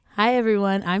Hi,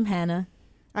 everyone. I'm Hannah.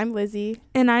 I'm Lizzie.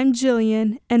 And I'm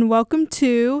Jillian. And welcome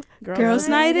to Girls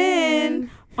Night In.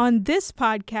 On this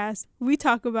podcast, we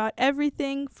talk about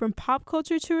everything from pop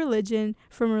culture to religion,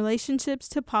 from relationships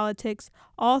to politics,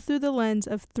 all through the lens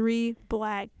of three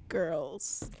black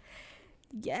girls.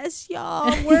 Yes,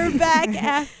 y'all, we're back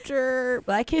after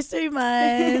Black History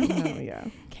Month. Oh, yeah.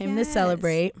 Came to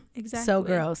celebrate. Exactly. So,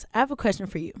 girls, I have a question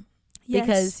for you. Yes.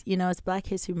 Because, it's Black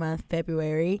History Month,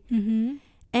 February. Mm-hmm.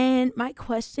 And my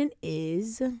question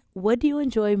is, what do you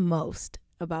enjoy most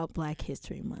about Black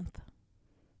History Month?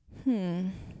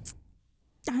 I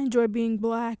enjoy being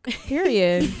black.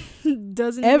 Period.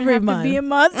 Doesn't Every even have month. to be a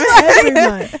month. Every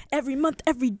month. Every month,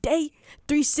 every day,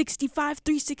 365,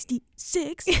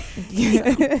 366.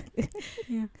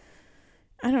 Yeah.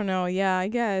 I don't know. Yeah, I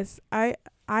guess. I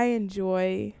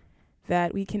enjoy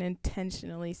that we can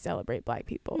intentionally celebrate black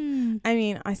people. I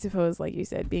mean, I suppose, like you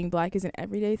said, being black is an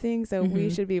everyday thing, so we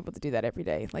Mhm. should be able to do that every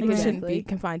day. Like, it Exactly. shouldn't be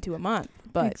confined to a month,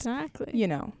 but, Exactly.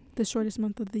 The shortest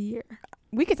month of the year.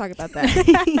 we could talk about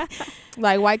that.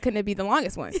 Like, why couldn't it be the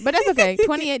longest one? But that's okay.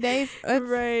 28 days.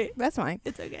 Right. That's fine.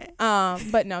 It's okay.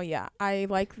 But no, yeah, I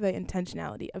like the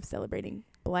intentionality of celebrating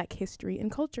black history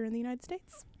and culture in the United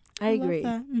States. I agree.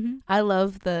 Mm-hmm. I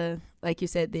love like you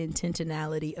said, the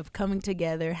intentionality of coming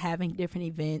together, having different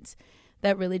events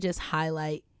that really just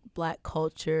highlight black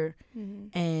culture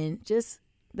and just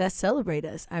that celebrate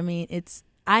us. I mean,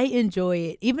 I enjoy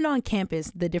it. Even on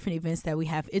campus, the different events that we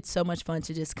have, it's so much fun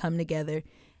to just come together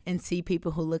and see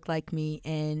people who look like me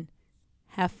and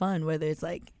have fun, whether it's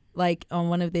like on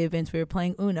one of the events we were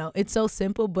playing Uno. It's so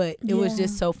simple, but it was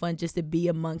just so fun just to be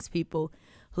amongst people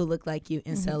who look like you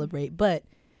and celebrate. But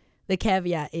the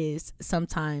caveat is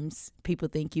sometimes people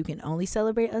think you can only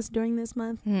celebrate us during this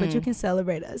month, but you can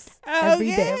celebrate us every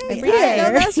day. Every day.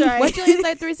 No, that's right. What you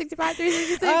say, 365,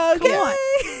 366? Okay. Come on.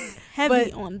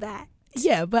 Heavy on that.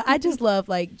 Yeah, but I just love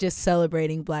just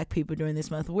celebrating black people during this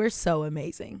month. We're so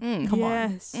amazing. Come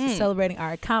on. Celebrating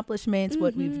our accomplishments,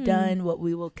 what we've done, what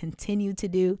we will continue to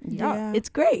do. Yeah. It's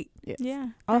great. Yes. Yeah.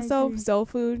 Also, soul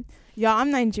food. Y'all,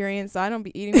 I'm Nigerian, so I don't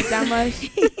be eating it that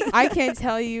much. I can't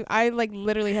tell you. I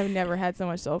literally have never had so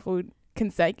much soul food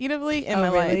consecutively in my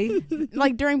life.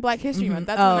 Like during Black History Month.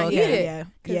 That's when I eat it.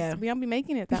 Yeah. We don't be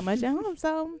making it that much at home.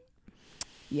 So,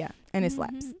 yeah. And it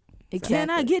slaps. Exactly. Can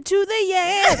I get you the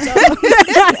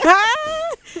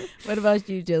What about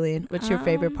you, Jillian? What's your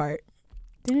favorite part?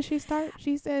 Didn't she start?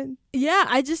 She said. Yeah,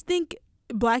 I just think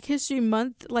Black History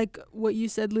Month, like what you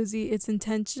said, Lizzie, it's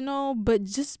intentional, but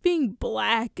just being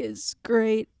black is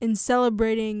great, and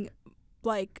celebrating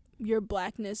like your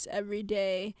blackness every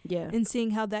day and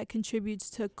seeing how that contributes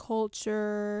to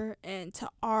culture and to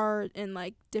art and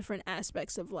like different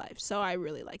aspects of life. So I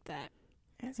really like that.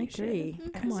 As I you should. agree.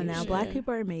 Come As on you now. should. Black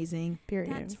people are amazing.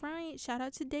 Period. That's right. Shout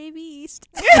out to Dave East.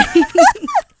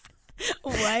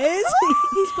 What?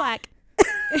 He's black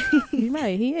You're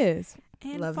right. He is.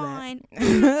 and Love that. fine.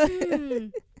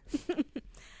 Mhm.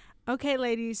 Okay,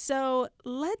 ladies. So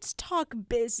let's talk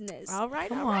business. All right.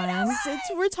 Come on. Since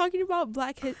we're talking about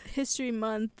Black History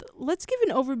Month, let's give an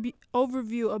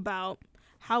overview about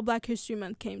how Black History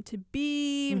Month came to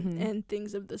be and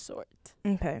things of the sort.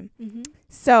 Okay.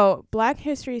 So, Black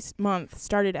History Month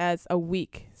started as a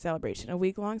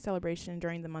week-long celebration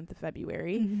during the month of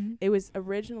February. It was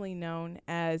originally known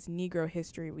as Negro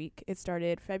History Week. It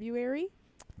started February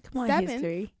Come on, 7th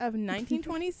history. of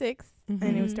 1926,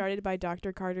 and it was started by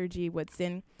Dr. Carter G.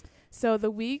 Woodson. So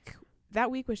that week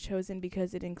was chosen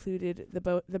because it included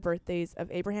the birthdays of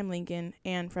Abraham Lincoln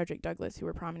and Frederick Douglass, who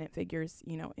were prominent figures,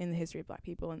 in the history of black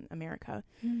people in America.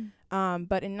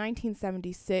 But in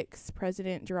 1976,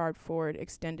 President Gerald Ford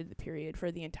extended the period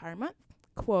for the entire month,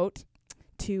 quote,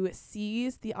 to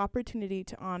seize the opportunity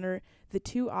to honor the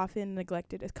too often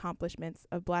neglected accomplishments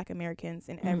of black Americans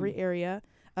in every area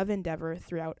of endeavor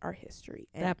throughout our history.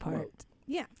 End That part. quote.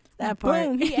 Yeah. That part.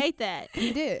 Boom, he ate that.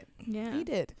 He did. Yeah. He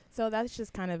did. So that's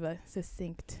just kind of a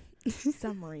succinct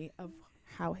summary of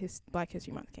how Black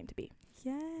History Month came to be.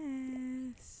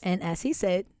 Yes. And as he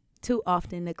said, too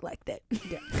often neglected.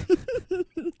 Yeah.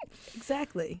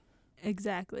 Exactly.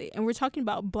 Exactly. And we're talking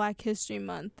about Black History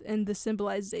Month and the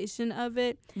symbolization of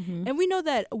it. Mm-hmm. And we know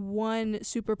that one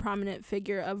super prominent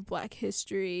figure of Black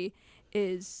history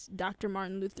is Dr.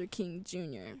 Martin Luther King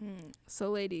Jr.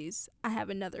 So, ladies, I have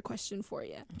another question for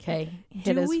you. Okay,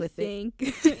 hit us with it. Do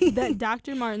we think that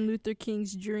Dr. Martin Luther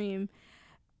King's dream,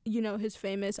 his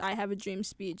famous I Have a Dream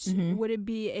speech, would it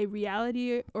be a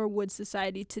reality or would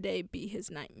society today be his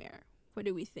nightmare? What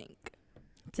do we think?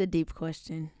 It's a deep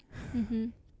question.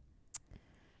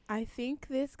 I think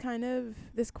this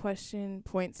question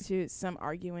points to some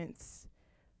arguments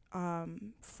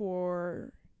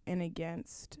for and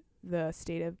against the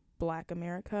state of Black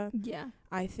America. Yeah.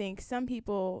 I think some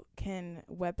people can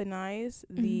weaponize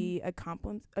the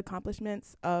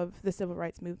accomplishments of the civil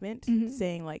rights movement,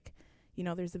 saying like, you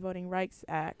know, there's the Voting Rights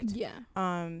Act. Yeah.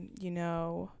 You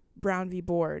know, Brown v.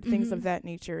 Board, things of that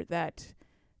nature that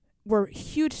were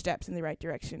huge steps in the right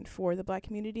direction for the Black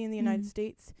community in the United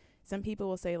States. Some people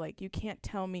will say, like, you can't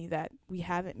tell me that we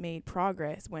haven't made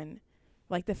progress when,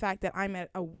 like, the fact that I'm at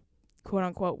a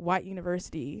quote-unquote white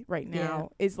university right now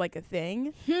is, like, a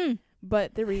thing.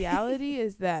 But the reality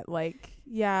is that, like,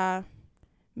 yeah,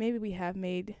 maybe we have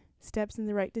made steps in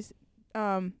the right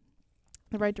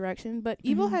direction, but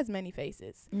evil has many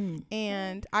faces.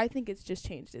 And I think it's just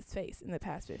changed its face in the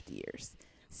past 50 years.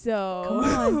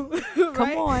 So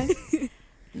Come on.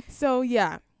 So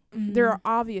yeah, there are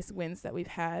obvious wins that we've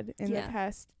had in the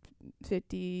past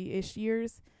 50-ish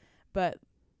years, but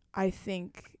I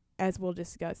think, as we'll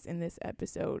discuss in this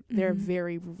episode, there are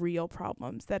very real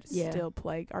problems that still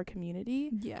plague our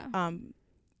community.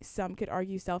 Some could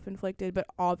argue self-inflicted, but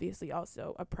obviously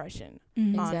also oppression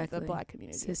on the Black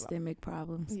community. Systemic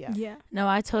problems. Yeah. No,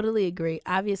 I totally agree.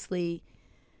 Obviously,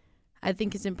 I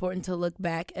think it's important to look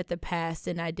back at the past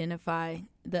and identify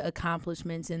the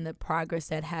accomplishments and the progress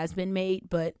that has been made,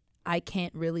 but I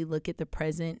can't really look at the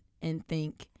present and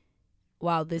think,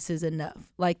 wow, this is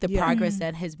enough. Like, the progress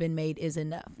that has been made is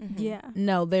enough.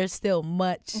 No, there's still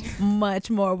much,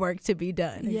 much more work to be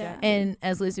done. And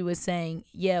as Lizzie was saying,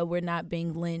 we're not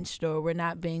being lynched or we're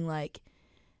not being, like,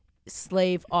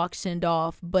 slave auctioned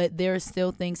off, but there are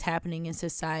still things happening in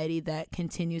society that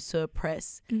continues to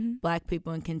oppress Black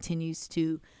people and continues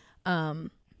to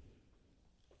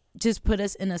just put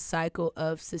us in a cycle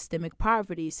of systemic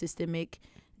poverty, systemic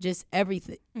just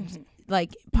everything,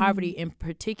 like poverty in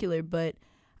particular. But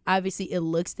obviously it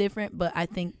looks different, but I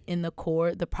think in the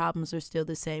core the problems are still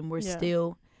the same. We're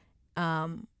still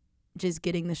just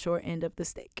getting the short end of the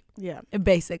stick,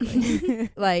 basically.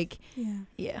 Like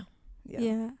yeah,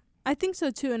 I think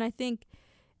so too. And I think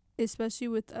especially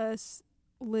with us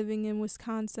living in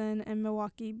Wisconsin and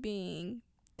Milwaukee being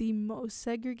the most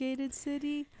segregated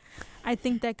city, I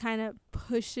think that kind of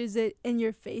pushes it in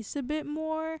your face a bit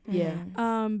more.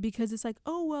 Because it's like,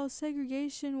 oh, well,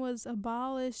 segregation was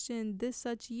abolished in this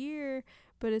such year,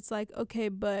 but it's like, okay,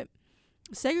 but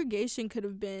segregation could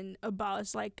have been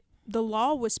abolished, like the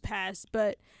law was passed,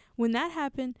 but when that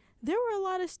happened, there were a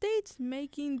lot of states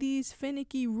making these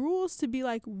finicky rules to be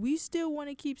like, we still want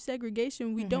to keep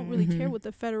segregation. We don't really care what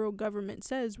the federal government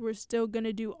says. We're still going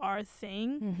to do our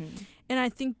thing. And I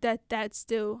think that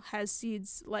still has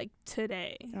seeds like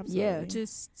today. Absolutely.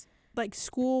 Just like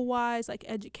school-wise, like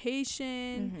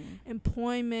education,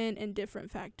 employment, and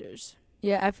different factors.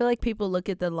 Yeah, I feel like people look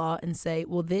at the law and say,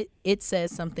 well, it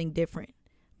says something different.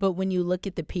 But when you look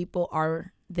at the people,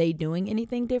 are they doing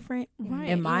anything different?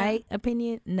 In my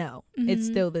opinion, no. It's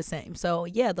still the same. So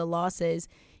the law says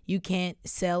you can't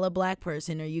sell a Black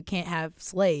person or you can't have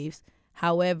slaves.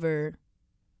 However,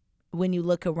 when you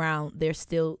look around, there's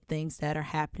still things that are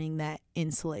happening that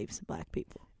enslaves Black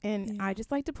people. And I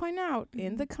just like to point out,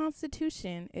 in the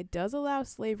Constitution, it does allow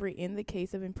slavery in the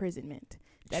case of imprisonment.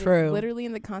 That is literally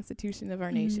in the Constitution of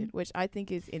our nation, which I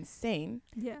think is insane.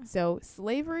 So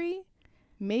slavery,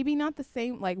 maybe not the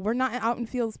same, like, we're not out in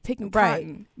fields picking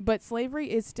cotton, but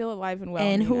slavery is still alive and well.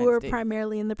 And in the who United are States.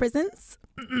 primarily in the prisons?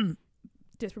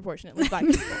 Disproportionately Black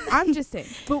people. I'm just saying.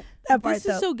 But this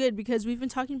is so good because we've been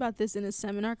talking about this in a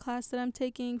seminar class that I'm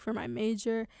taking for my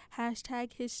major,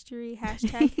 #history,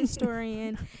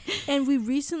 #historian. And we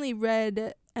recently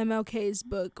read MLK's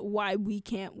book, Why We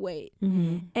Can't Wait.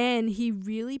 And he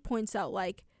really points out,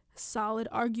 like, solid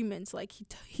arguments. Like,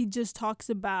 he just talks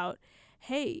about,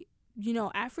 hey, you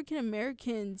know, African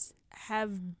Americans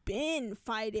have been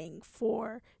fighting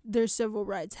for their civil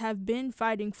rights, have been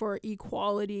fighting for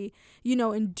equality, you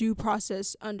know, and due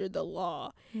process under the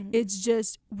law. It's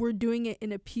just we're doing it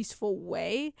in a peaceful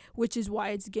way, which is why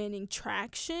it's gaining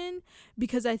traction.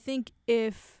 Because I think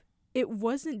if it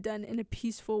wasn't done in a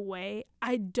peaceful way,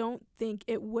 I don't think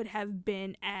it would have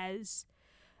been as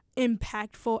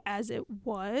impactful as it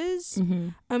was.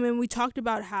 I mean, we talked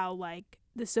about how, like,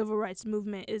 the civil rights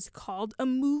movement is called a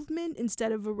movement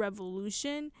instead of a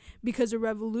revolution, because a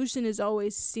revolution is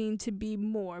always seen to be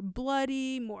more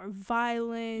bloody, more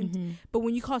violent. But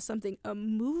when you call something a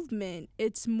movement,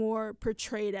 it's more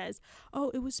portrayed as,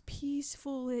 oh, it was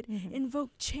peaceful, it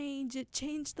invoked change, it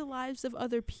changed the lives of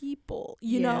other people,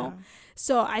 you know?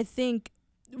 So I think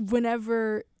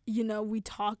whenever, you know, we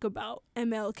talk about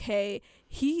MLK,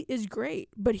 he is great,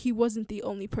 but he wasn't the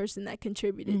only person that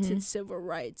contributed to civil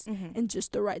rights and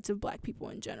just the rights of Black people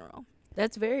in general.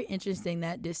 That's very interesting,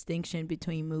 that distinction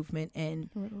between movement and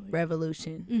Really.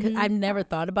 revolution. 'Cause I've never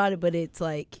thought about it, but it's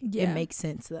like, it Yeah. makes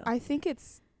sense though. I think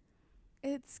it's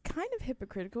kind of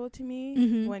hypocritical to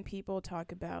me when people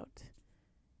talk about.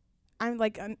 I'm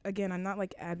not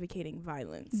like advocating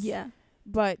violence. Yeah.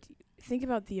 But think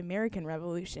about the American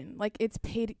Revolution. Like, it's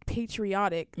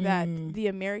patriotic that the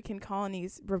American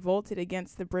colonies revolted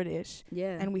against the British.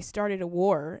 Yeah. And we started a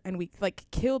war and we like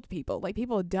killed people. Like,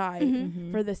 people died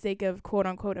for the sake of quote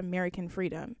unquote American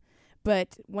freedom.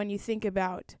 But when you think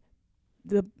about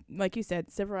like you said,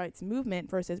 civil rights movement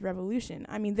versus revolution,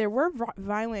 I mean, there were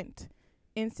violent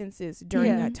instances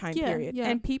during that time period. Yeah.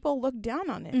 And people looked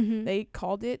down on it. They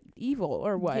called it evil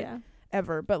or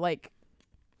whatever. But like,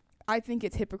 I think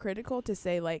it's hypocritical to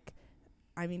say, like,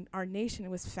 I mean, our nation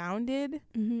was founded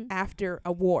after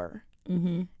a war.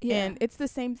 Yeah. And it's the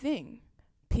same thing.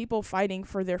 People fighting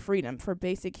for their freedom, for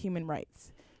basic human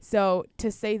rights. So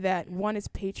to say that one is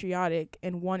patriotic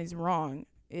and one is wrong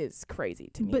is crazy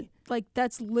to me. But like,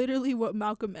 that's literally what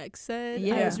Malcolm X said.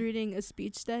 Yeah. I was reading a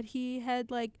speech that he had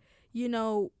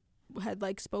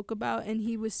spoke about, and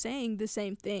he was saying the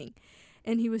same thing.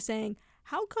 And he was saying,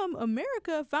 how come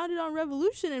America founded on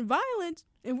revolution and violence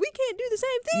and we can't do the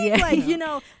same thing?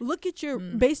 Yeah. Like, look at your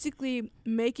basically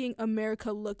making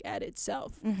America look at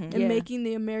itself and making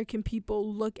the American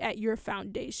people look at your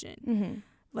foundation.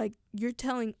 Like, you're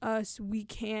telling us we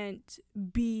can't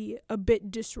be a bit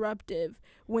disruptive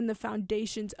when the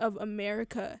foundations of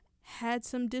America had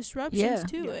some disruptions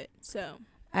to it. So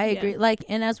I agree. Like,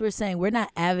 and as we're saying, we're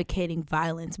not advocating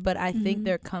violence, but I think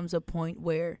there comes a point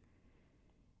where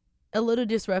a little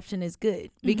disruption is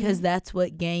good, because that's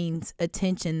what gains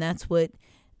attention. That's what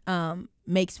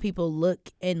makes people look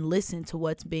and listen to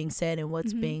what's being said and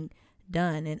what's being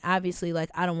done. And obviously, like,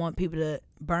 I don't want people to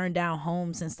burn down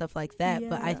homes and stuff like that,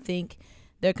 but I think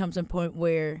there comes a point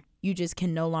where you just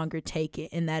can no longer take it,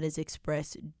 and that is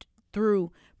expressed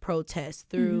through protests,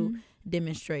 through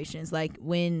demonstrations. Like,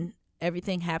 when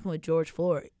everything happened with George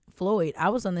Floyd, I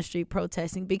was on the street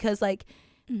protesting because like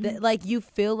like, you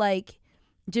feel like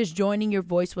just joining your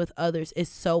voice with others is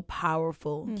so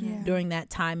powerful during that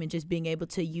time, and just being able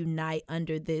to unite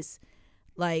under this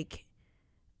like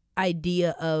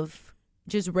idea of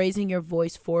just raising your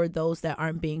voice for those that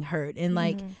aren't being heard. And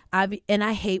like,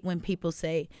 I hate when people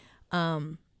say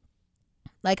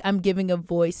like, I'm giving a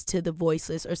voice to the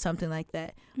voiceless or something like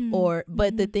that.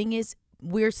 But the thing is,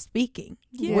 we're speaking,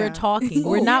 we're talking,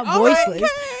 we're not voiceless.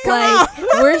 Like,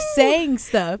 we're saying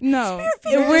stuff. No,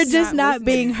 we're just not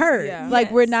being heard. Like,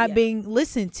 we're not being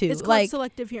listened to. It's like, called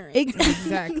selective hearing.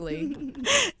 Exactly.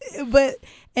 But,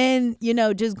 and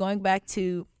just going back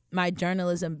to my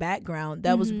journalism background,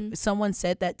 that was, someone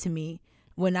said that to me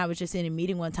when I was just in a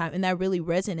meeting one time, and that really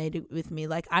resonated with me.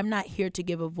 Like, I'm not here to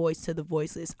give a voice to the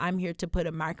voiceless. I'm here to put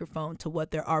a microphone to what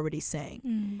they're already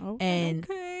saying. And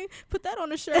put that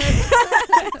on a shirt.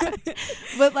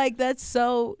 but like, that's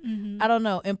so I don't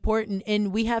know, important.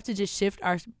 And we have to just shift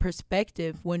our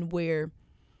perspective when we're,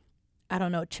 I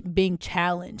don't know, being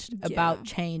challenged about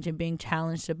change, and being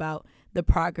challenged about the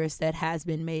progress that has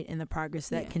been made and the progress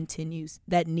that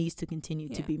that needs to continue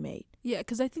to be made. Yeah,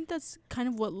 because I think that's kind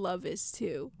of what love is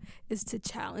too, is to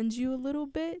challenge you a little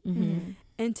bit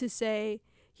and to say,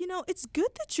 it's good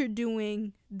that you're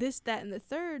doing this, that, and the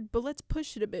third, but let's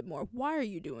push it a bit more. Why are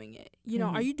you doing it?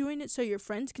 Are you doing it so your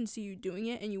friends can see you doing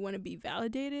it and you want to be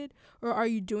validated? Or are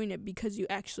you doing it because you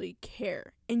actually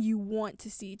care and you want to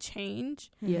see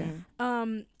change? Yeah.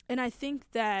 And I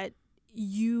think that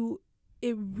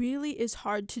it really is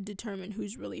hard to determine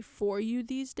who's really for you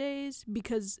these days,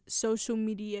 because social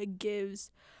media gives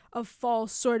a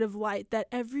false sort of light that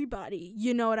everybody,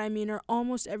 you know what I mean, or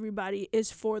almost everybody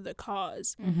is for the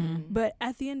cause. But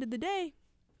at the end of the day,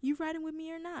 you riding with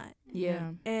me or not?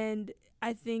 Yeah. And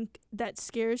I think that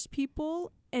scares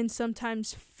people, and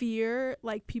sometimes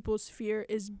people's fear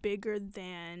is bigger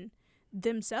than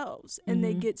themselves, and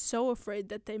they get so afraid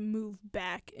that they move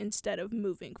back instead of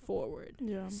moving forward.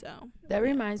 So that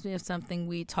reminds me of something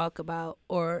we talk about,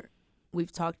 or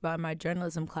we've talked about in my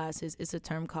journalism classes. It's a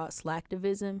term called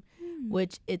slacktivism,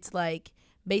 which it's like,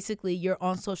 basically, you're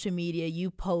on social media, you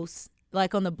post,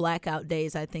 like on the blackout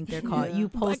days, I think they're called, you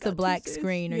post a black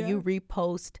screen, or you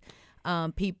repost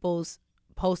people's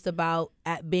post about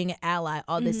being an ally,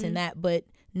 all this and that, but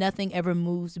nothing ever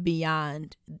moves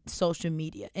beyond social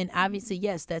media. And obviously,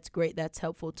 yes, that's great. That's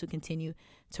helpful to continue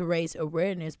to raise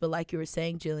awareness. But like you were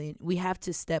saying, Jillian, we have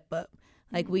to step up.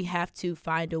 Like, we have to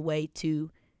find a way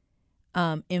to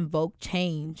invoke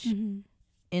change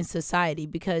in society,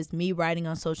 because me writing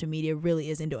on social media really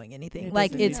isn't doing anything. It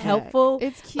Like, doesn't it's do helpful.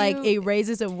 It's cute. Like, it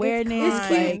raises awareness. It's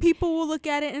cute. Like, People will look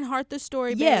at it and heart the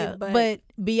story. yeah, babe, but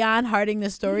beyond hearting the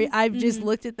story, I've just Mhm.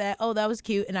 looked at that. Oh, that was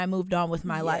cute, and I moved on with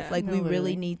my life. Yeah. Like, No, we really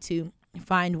literally. need to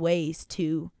find ways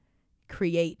to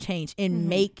create change and Mhm.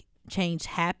 make change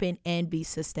happen and be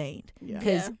sustained. Yeah.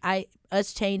 Because Yeah.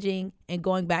 us changing and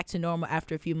going back to normal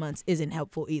after a few months isn't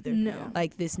helpful either. No.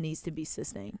 Like, this needs to be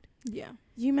sustained. Yeah.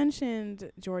 You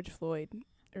mentioned George Floyd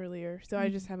earlier, so I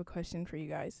Mhm. just have a question for you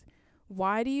guys.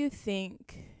 Why do you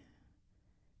think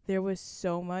there was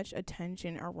so much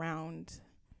attention around,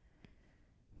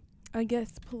 I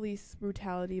guess, police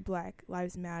brutality, Black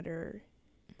Lives Matter?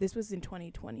 This was in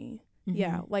 2020.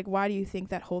 Yeah, Mhm. like, why do you think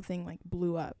that whole thing, like,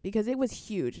 blew up? Because it was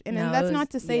huge. And No, then it that's was- not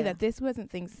to say yeah. that this wasn't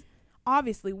things.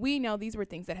 Obviously, we know these were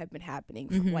things that have been happening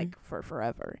for, Mhm. like, for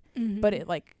forever. Mhm. But it,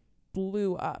 like,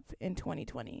 blew up in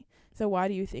 2020. So why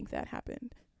do you think that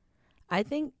happened? I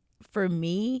think for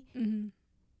me, Mhm.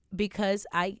 because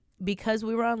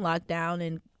we were on lockdown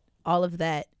and all of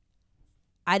that,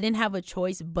 I didn't have a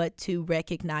choice but to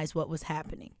recognize what was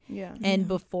happening. Yeah. And Yeah.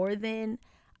 before then,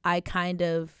 I kind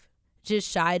of just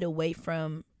shied away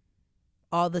from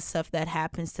all the stuff that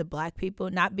happens to Black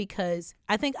people, not because,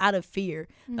 I think out of fear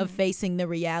of facing the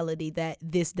reality that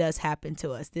this does happen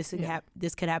to us. This could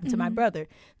this could happen to my Mhm. brother.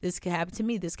 This could happen to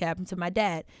me. This could happen to my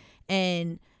dad.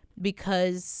 And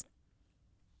because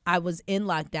I was in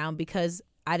lockdown, because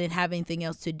I didn't have anything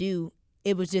else to do,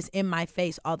 it was just in my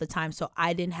face all the time. So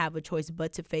I didn't have a choice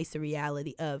but to face the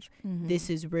reality of this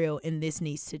is real and this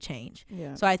needs to change.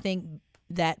 Yeah. So I think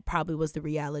that probably was the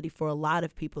reality for a lot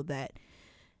of people that,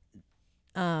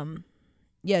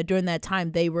 during that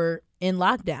time they were in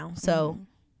lockdown. So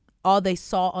all they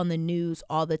saw on the news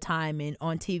all the time and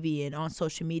on TV and on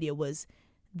social media was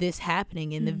this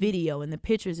happening in the video and the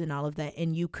pictures and all of that.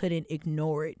 And you couldn't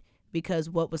ignore it because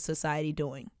what was society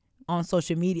doing on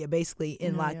social media, basically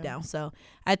in Yeah, lockdown. yeah. So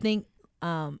I think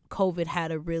COVID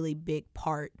had a really big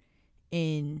part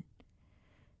in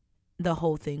the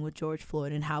whole thing with George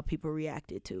Floyd and how people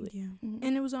reacted to it. Yeah. Mhm.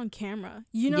 And it was on camera.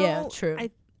 You know, Yeah, true.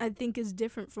 I think is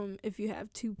different from if you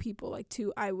have two people, like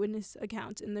two eyewitness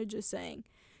accounts, and they're just saying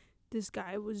this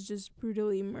guy was just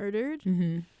brutally murdered.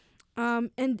 Mm-hmm.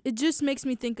 And it just makes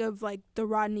me think of like the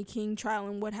Rodney King trial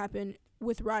and what happened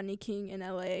with Rodney King in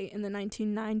LA in the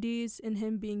 1990s and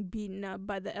him being beaten up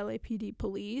by the LAPD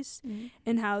police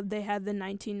and how they had the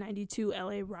 1992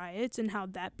 LA riots and how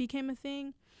that became a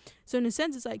thing. So in a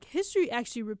sense, it's like history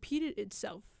actually repeated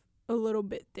itself a little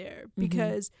bit there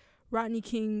because Rodney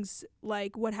King's,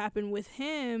 like, what happened with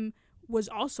him was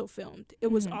also filmed. It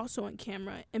was also on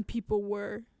camera, and people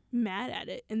were mad at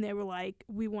it, and they were like,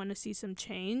 we want to see some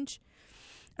change.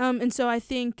 And so I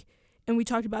think, and we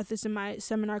talked about this in my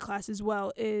seminar class as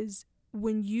well, is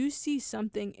when you see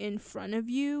something in front of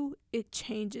you, it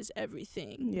changes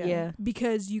everything. Yeah.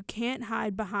 Because you can't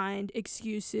hide behind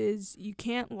excuses. You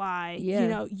can't lie. Yeah. You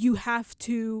know, you have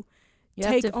to You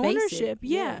have take to face it. ownership.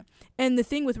 Yeah. And the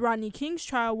thing with Rodney King's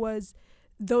trial was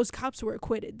those cops were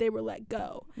acquitted. They were let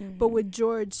go. But with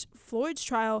George Floyd's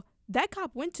trial, that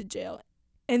cop went to jail.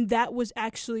 And that was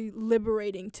actually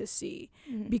liberating to see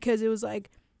because it was like,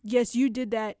 yes, you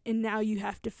did that, and now you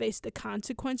have to face the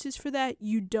consequences for that.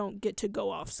 You don't get to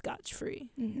go off scotch-free.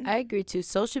 I agree too.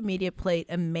 Social media played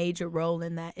a major role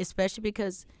in that, especially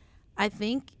because I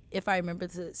think, if I remember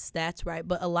the stats right,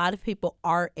 but a lot of people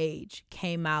our age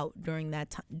came out during that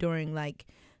time, during like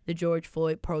the George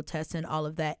Floyd protests and all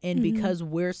of that. And because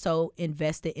we're so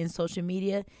invested in social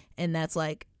media, and that's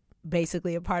like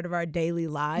basically a part of our daily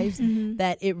lives,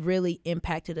 that it really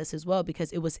impacted us as well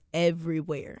because it was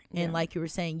everywhere. And like you were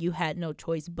saying, you had no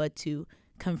choice but to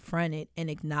confront it and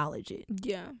acknowledge it.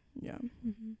 Yeah. Yeah.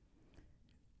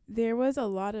 There was a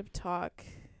lot of talk.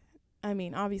 I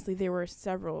mean, obviously, there were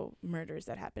several murders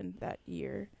that happened that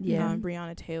year. Yeah.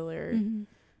 Breonna Taylor.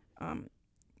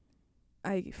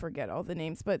 I forget all the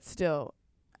names, but still,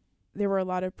 there were a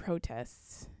lot of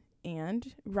protests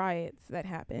and riots that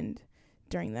happened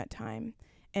during that time.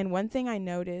 And one thing I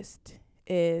noticed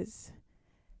is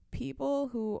people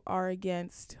who are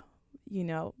against, you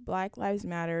know, Black Lives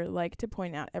Matter like to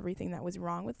point out everything that was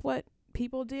wrong with what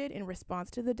people did in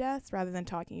response to the deaths rather than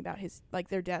talking about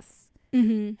their deaths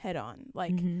head on.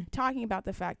 Like talking about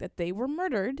the fact that they were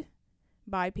murdered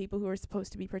by people who are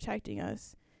supposed to be protecting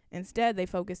us. Instead, they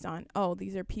focused on, oh,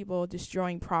 these are people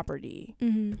destroying property.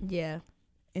 Yeah.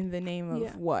 In the name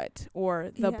of what? Or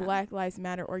the Black Lives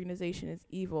Matter organization is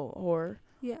evil, or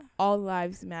all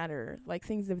lives matter, like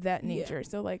things of that nature.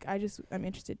 So like I'm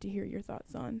interested to hear your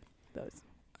thoughts on those.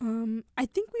 I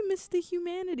think we missed the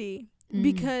humanity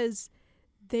because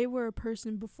they were a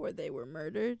person before they were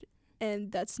murdered,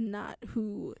 and that's not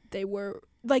who they were.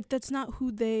 Like, that's not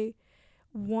who they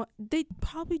want. They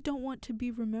probably don't want to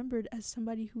be remembered as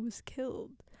somebody who was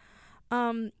killed.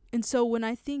 And so when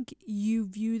I think you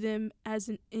view them as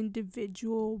an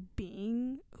individual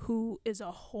being who is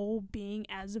a whole being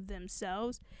as of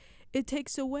themselves, it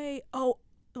takes away,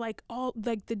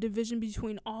 the division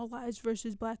between all lives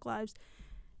versus Black lives.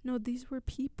 No, these were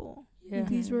people. Yeah.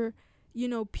 These were,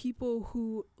 people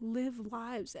who live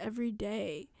lives every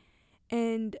day.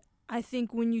 And I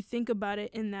think when you think about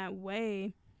it in that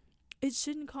way, it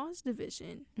shouldn't cause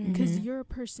division because you're a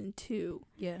person too.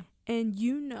 Yeah. And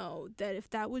you know that if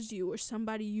that was you or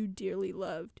somebody you dearly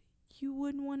loved, you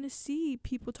wouldn't want to see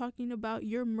people talking about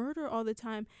your murder all the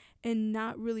time and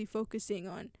not really focusing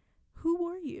on who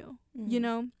were you,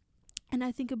 And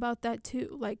I think about that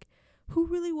too. Like, who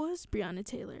really was Breonna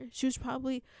Taylor? She was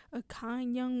probably a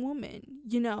kind young woman,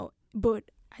 but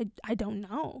I don't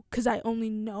know because I only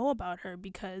know about her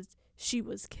because she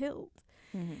was killed.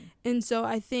 And so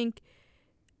I think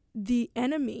the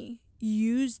enemy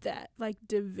used that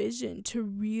division to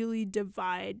really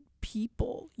divide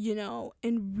people,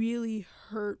 and really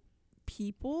hurt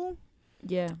people.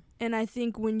 Yeah. And I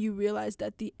think when you realize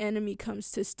that the enemy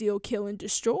comes to steal, kill, and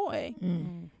destroy,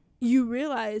 you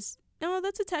realize, no,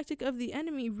 that's a tactic of the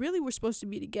enemy. Really, we're supposed to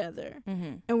be together.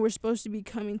 And we're supposed to be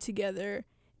coming together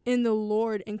in the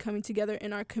Lord and coming together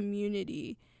in our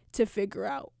community to figure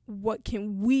out what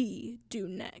can we do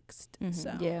next.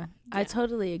 So Yeah, I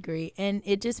totally agree. And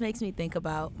it just makes me think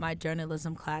about my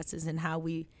journalism classes and how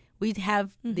we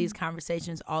have these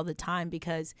conversations all the time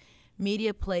because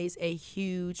media plays a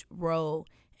huge role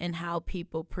in how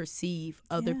people perceive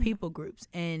other people groups.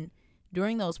 And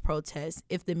during those protests,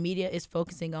 if the media is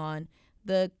focusing on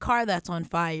the car that's on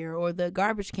fire or the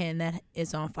garbage can that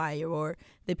is on fire or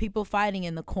the people fighting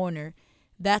in the corner,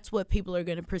 that's what people are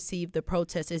going to perceive the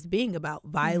protest as being about: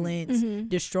 violence,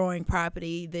 destroying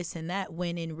property, this and that,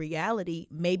 when in reality,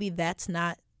 maybe that's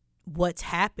not what's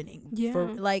happening.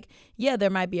 There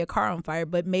might be a car on fire,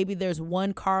 but maybe there's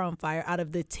one car on fire out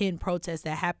of the 10 protests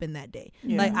that happened that day.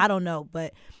 I don't know,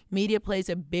 but media plays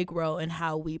a big role in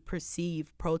how we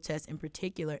perceive protests in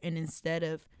particular. And instead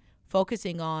of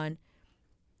focusing on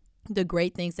the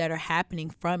great things that are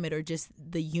happening from it, or just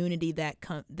the unity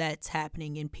that's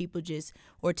happening, and people just,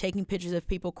 or taking pictures of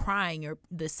people crying, or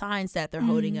the signs that they're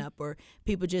holding up, or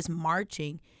people just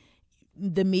marching,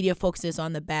 the media focuses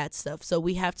on the bad stuff. So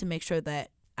we have to make sure that,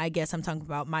 I guess I'm talking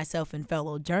about myself and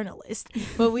fellow journalists,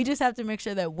 but we just have to make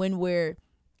sure that when we're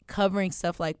covering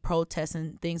stuff like protests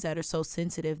and things that are so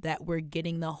sensitive, that we're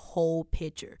getting the whole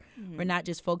picture. We're not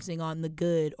just focusing on the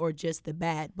good or just the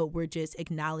bad, but we're just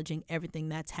acknowledging everything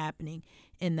that's happening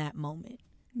in that moment.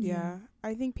 Yeah,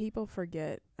 I think people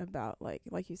forget about,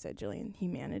 like you said, Jillian,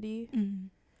 humanity.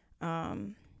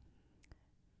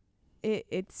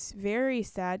 It's very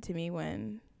sad to me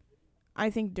when I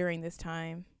think during this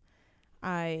time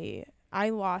I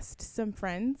lost some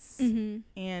friends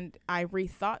and I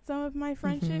rethought some of my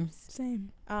friendships.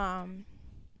 Same.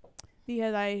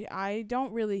 Because I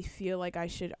don't really feel like I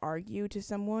should argue to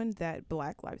someone that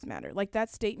Black Lives Matter. Like,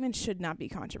 that statement should not be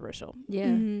controversial.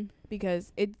 Yeah.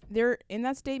 Because in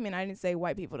that statement, I didn't say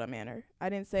white people don't matter. I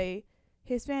didn't say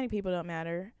Hispanic people don't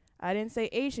matter. I didn't say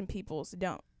Asian peoples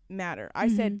don't matter. I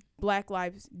said Black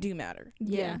lives do matter.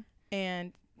 Yeah.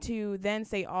 And to then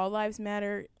say all lives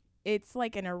matter, it's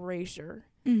like an erasure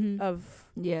of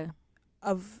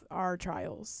our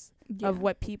trials, of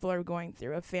what people are going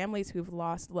through, of families who've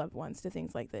lost loved ones to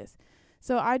things like this.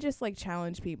 So I just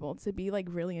challenge people to be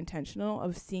really intentional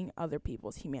of seeing other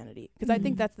people's humanity, because I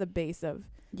think that's the base of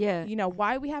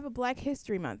why we have a Black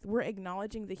History Month. We're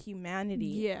acknowledging the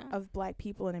humanity of Black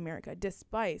people in America,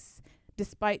 despite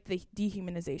the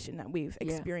dehumanization that we've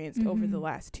experienced over the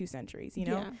last 2 centuries.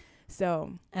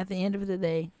 So at the end of the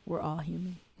day, we're all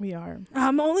human. We are.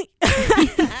 I'm only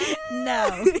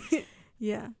no.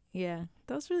 Yeah.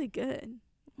 That was really good.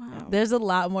 Wow. There's a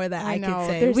lot more that I could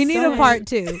say. There's we need a part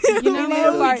 2. We need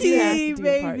a part 2.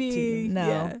 Baby.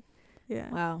 No. Yeah.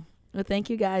 Wow. Well, thank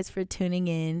you guys for tuning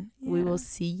in. Yeah. We will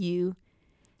see you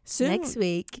soon next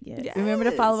week. Yes. Remember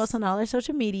to follow us on all our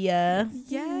social media.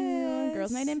 Yes.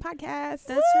 Girls Night In Podcast.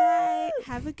 That's right.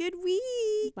 Have a good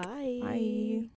week. Bye. Bye.